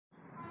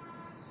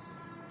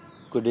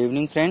Good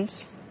evening,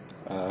 friends.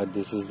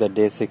 This is the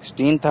day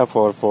 16th of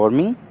our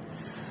farming,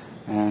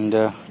 and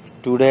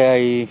today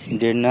I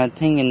did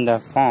nothing in the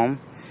farm,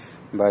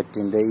 but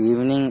in the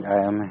evening I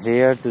am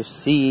here to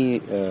see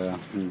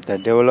the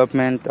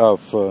development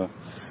of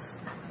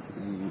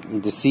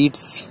the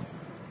seeds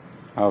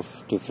of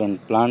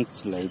different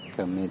plants like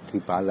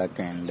methi, palak,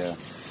 and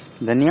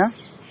dhania.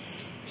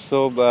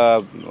 So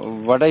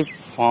what I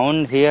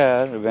found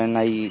here when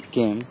I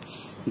came,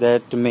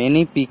 that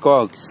many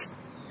peacocks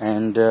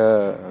and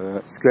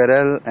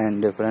squirrel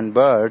and different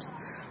birds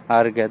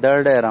are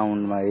gathered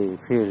around my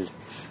field,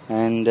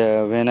 and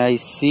when I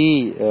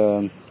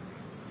saw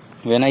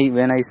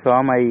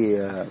my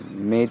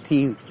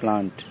methi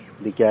plant,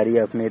 the carry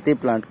of methi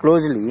plant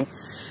closely,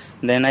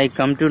 then I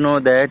come to know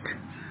that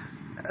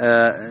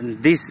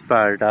this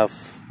part of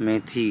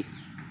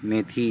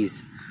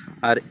methis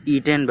are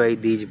eaten by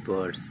these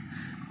birds.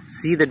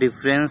 See the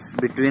difference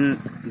between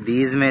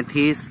these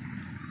methis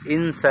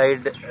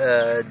inside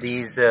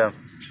these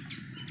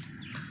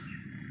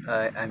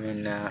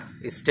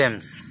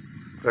stems,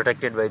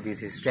 protected by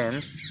these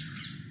stems.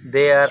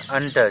 They are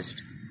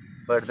untouched,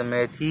 but the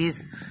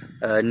methis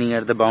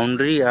near the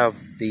boundary of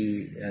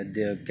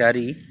the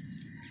carry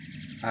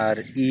are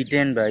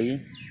eaten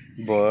by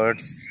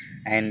birds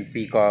and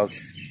peacocks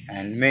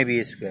and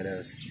maybe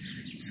squirrels.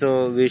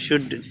 So we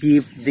should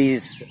keep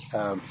these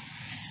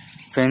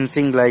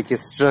fencing like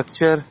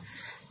structure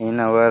in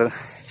our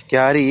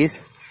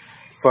carries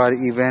for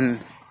even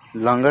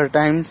longer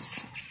times,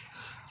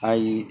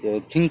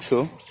 I think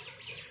so,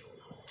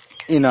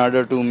 in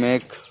order to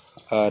make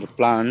our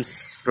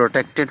plants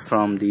protected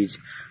from these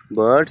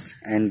birds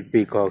and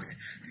peacocks.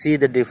 See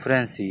the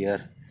difference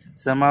here.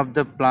 Some of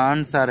the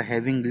plants are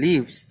having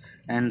leaves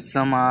and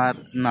some are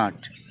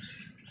not.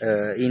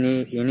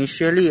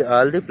 Initially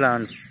all the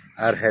plants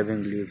are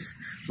having leaves,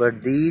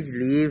 but these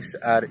leaves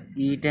are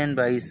eaten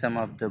by some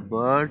of the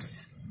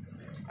birds,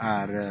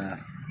 or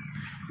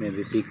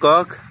maybe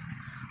peacock,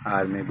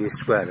 or maybe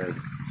squirrel.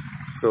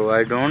 So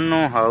I don't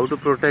know how to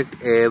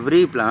protect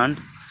every plant,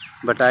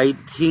 but I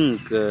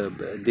think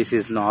this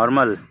is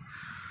normal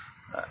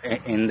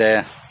in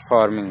the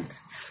farming,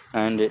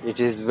 and it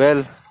is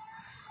well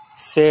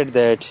said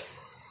that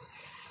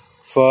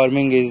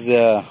farming is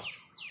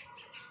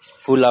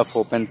full of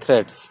open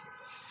threats.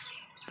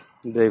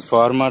 The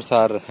farmers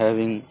are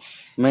having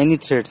many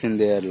threats in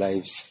their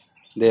lives.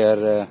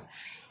 Their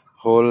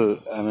whole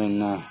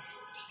earning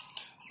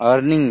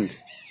are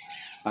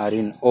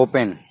in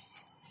open.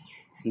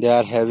 They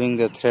are having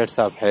the threats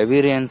of heavy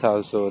rains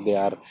also. They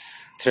are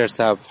threats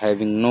of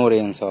having no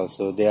rains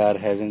also. They are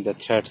having the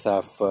threats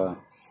of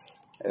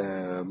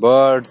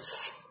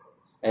birds,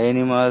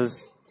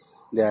 animals.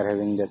 They are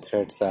having the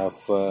threats of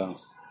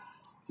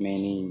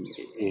many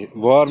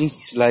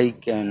worms,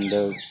 like, and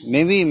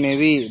maybe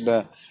many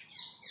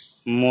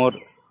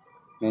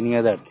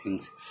other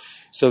things.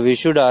 So we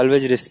should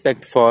always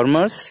respect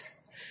farmers.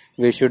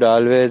 We should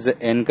always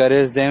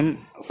encourage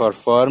them for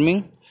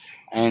farming,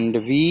 and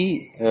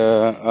we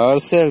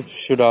ourselves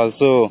should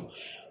also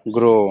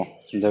grow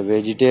the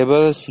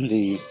vegetables,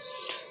 the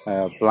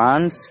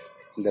plants,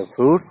 the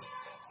fruits,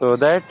 so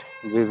that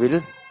we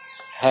will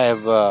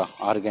have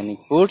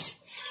organic foods.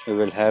 We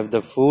will have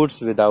the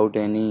foods without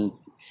any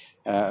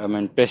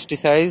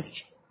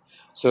pesticides,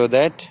 so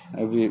that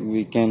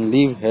we can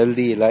live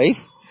healthy life,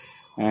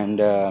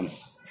 and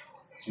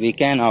we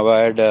can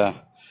avoid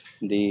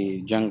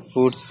the junk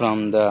foods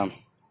from the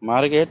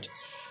market.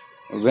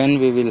 When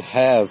we will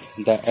have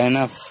the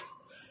enough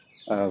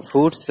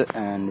foods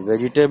and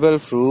vegetable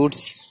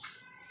fruits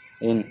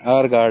in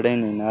our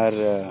garden, in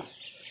our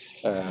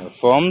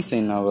farms,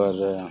 in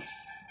our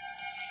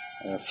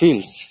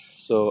fields.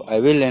 So I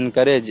will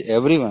encourage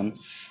everyone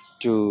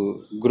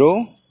to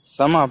grow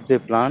some of the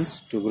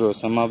plants, to grow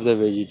some of the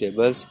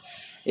vegetables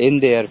in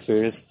their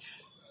fields.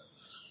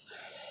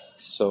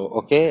 So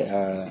okay,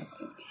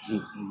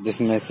 this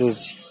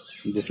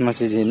much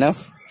is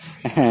enough.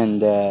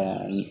 And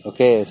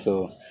okay,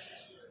 so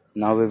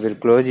now we will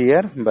close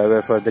here. Bye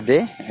bye for the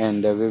day,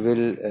 and we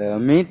will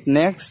meet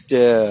next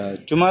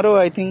tomorrow,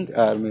 I think,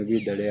 or maybe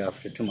the day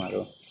after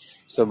tomorrow.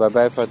 So bye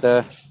bye for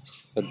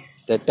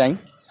that time.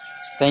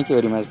 Thank you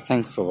very much.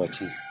 Thanks for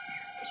watching.